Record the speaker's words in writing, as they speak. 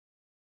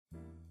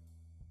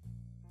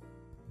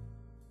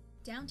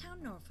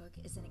Downtown Norfolk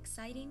is an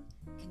exciting,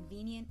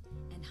 convenient,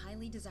 and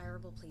highly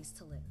desirable place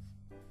to live.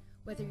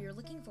 Whether you're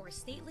looking for a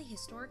stately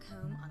historic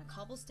home on a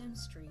cobblestone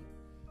street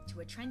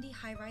to a trendy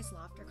high-rise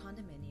loft or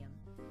condominium,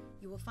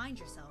 you will find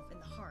yourself in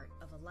the heart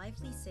of a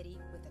lively city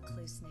with a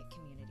close-knit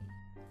community.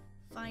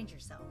 Find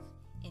yourself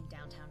in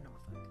downtown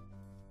Norfolk.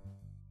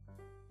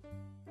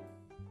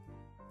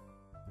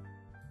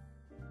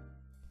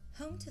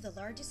 Home to the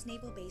largest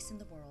naval base in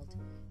the world,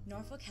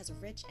 Norfolk has a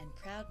rich and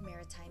proud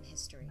maritime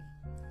history.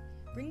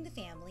 Bring the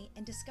family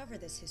and discover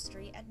this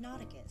history at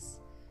Nauticus,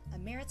 a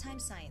maritime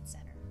science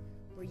center,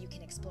 where you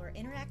can explore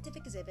interactive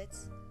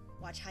exhibits,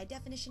 watch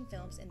high-definition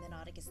films in the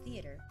Nauticus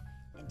Theater,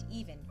 and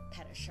even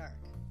pet a shark.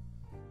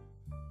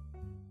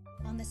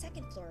 On the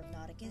second floor of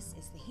Nauticus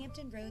is the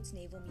Hampton Roads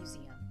Naval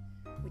Museum,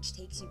 which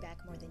takes you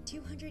back more than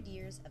 200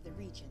 years of the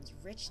region's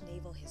rich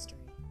naval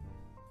history.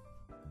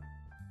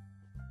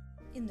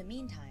 In the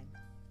meantime,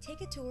 take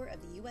a tour of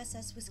the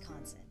USS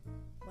Wisconsin,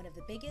 one of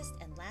the biggest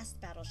and last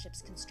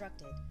battleships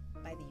constructed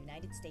by the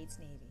United States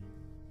Navy.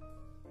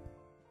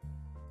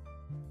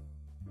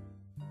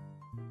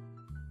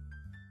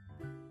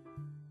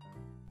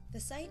 The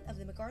site of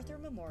the MacArthur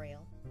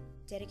Memorial,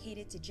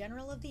 dedicated to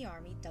General of the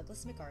Army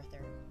Douglas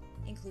MacArthur,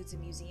 includes a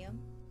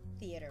museum,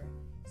 theater,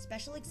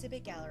 special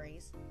exhibit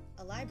galleries,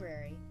 a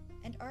library,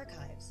 and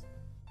archives,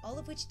 all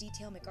of which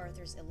detail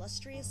MacArthur's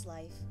illustrious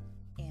life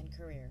and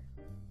career.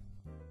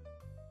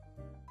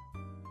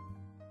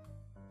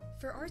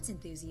 For arts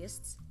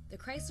enthusiasts, the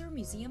Chrysler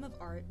Museum of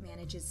Art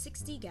manages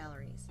 60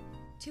 galleries,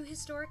 2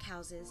 historic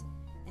houses,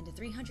 and a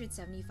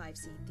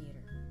 375-seat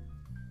theater.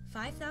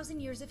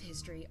 5,000 years of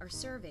history are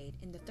surveyed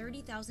in the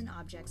 30,000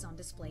 objects on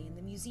display in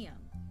the museum,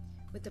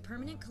 with the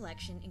permanent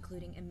collection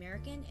including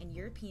American and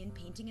European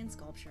painting and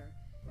sculpture,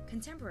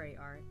 contemporary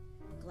art,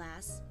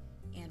 glass,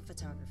 and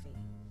photography.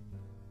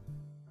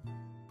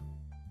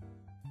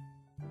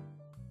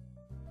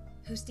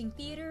 Hosting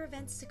theater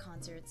events to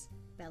concerts,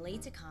 ballet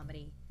to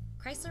comedy,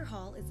 Chrysler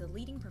Hall is the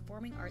leading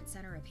performing arts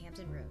center of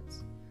Hampton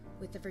Roads,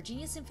 with the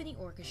Virginia Symphony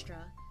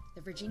Orchestra,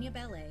 the Virginia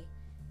Ballet,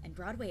 and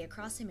Broadway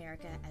Across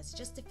America as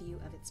just a few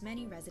of its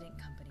many resident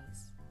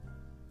companies.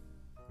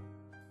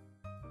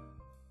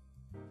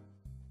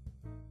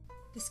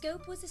 The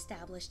Scope was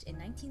established in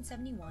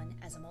 1971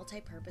 as a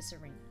multi-purpose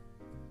arena.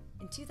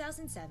 In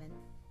 2007,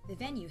 the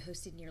venue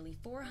hosted nearly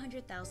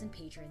 400,000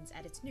 patrons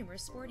at its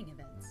numerous sporting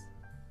events.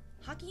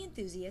 Hockey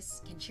enthusiasts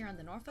can cheer on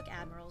the Norfolk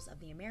Admirals of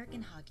the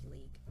American Hockey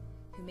League,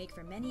 who make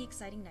for many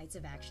exciting nights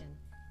of action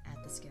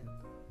at the Scope.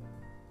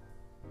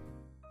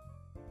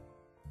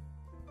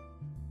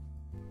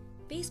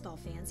 Baseball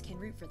fans can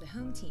root for the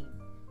home team,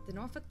 the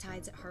Norfolk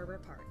Tides at Harbor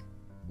Park,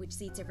 which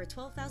seats over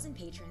 12,000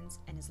 patrons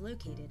and is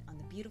located on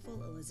the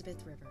beautiful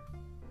Elizabeth River.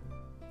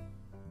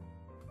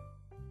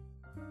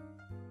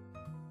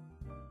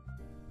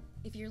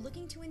 If you're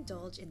looking to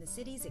indulge in the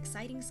city's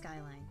exciting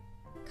skyline,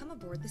 come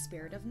aboard the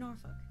Spirit of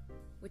Norfolk,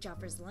 which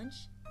offers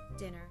lunch,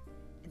 dinner,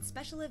 and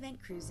special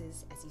event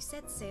cruises as you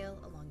set sail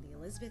along the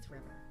Elizabeth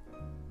River.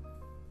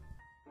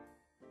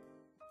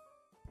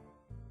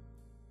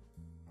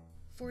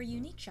 For a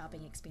unique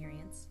shopping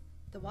experience,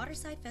 the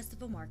Waterside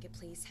Festival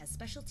Marketplace has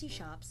specialty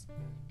shops,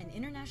 an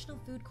international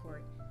food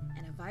court,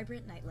 and a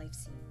vibrant nightlife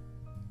scene.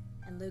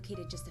 And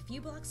located just a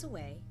few blocks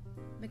away,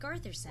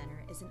 MacArthur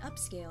Center is an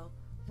upscale,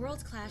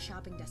 world-class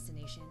shopping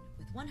destination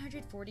with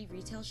 140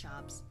 retail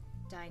shops,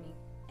 dining,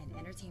 and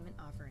entertainment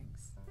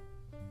offerings.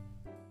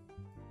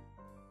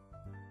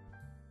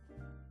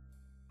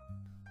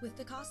 With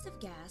the cost of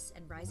gas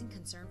and rising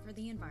concern for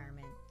the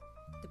environment,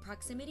 the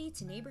proximity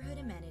to neighborhood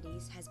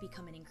amenities has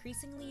become an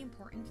increasingly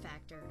important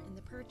factor in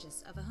the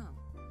purchase of a home.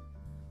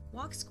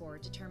 WalkScore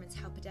determines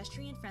how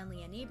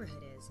pedestrian-friendly a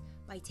neighborhood is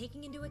by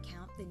taking into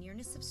account the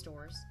nearness of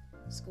stores,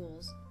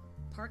 schools,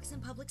 parks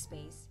and public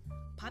space,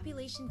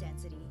 population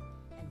density,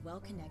 and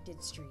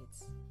well-connected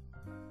streets.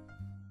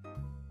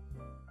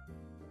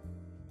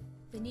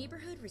 The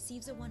neighborhood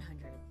receives a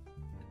 100,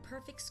 a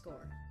perfect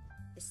score,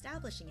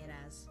 establishing it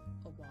as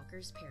a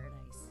walker's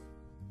paradise.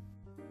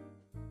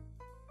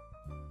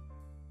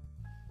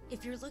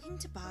 If you're looking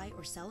to buy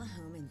or sell a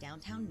home in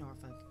downtown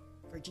Norfolk,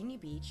 Virginia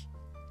Beach,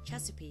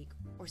 Chesapeake,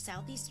 or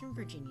southeastern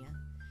Virginia,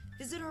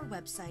 visit our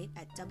website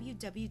at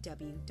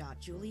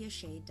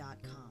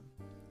www.juliashea.com,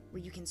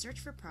 where you can search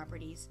for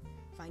properties,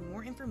 find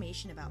more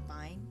information about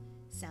buying,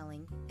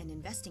 selling, and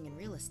investing in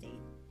real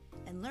estate,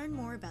 and learn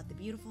more about the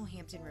beautiful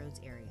Hampton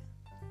Roads area.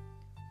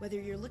 Whether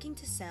you're looking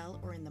to sell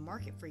or in the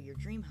market for your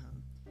dream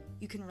home,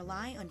 you can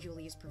rely on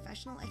Julia's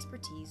professional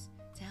expertise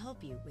to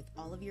help you with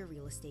all of your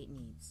real estate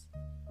needs.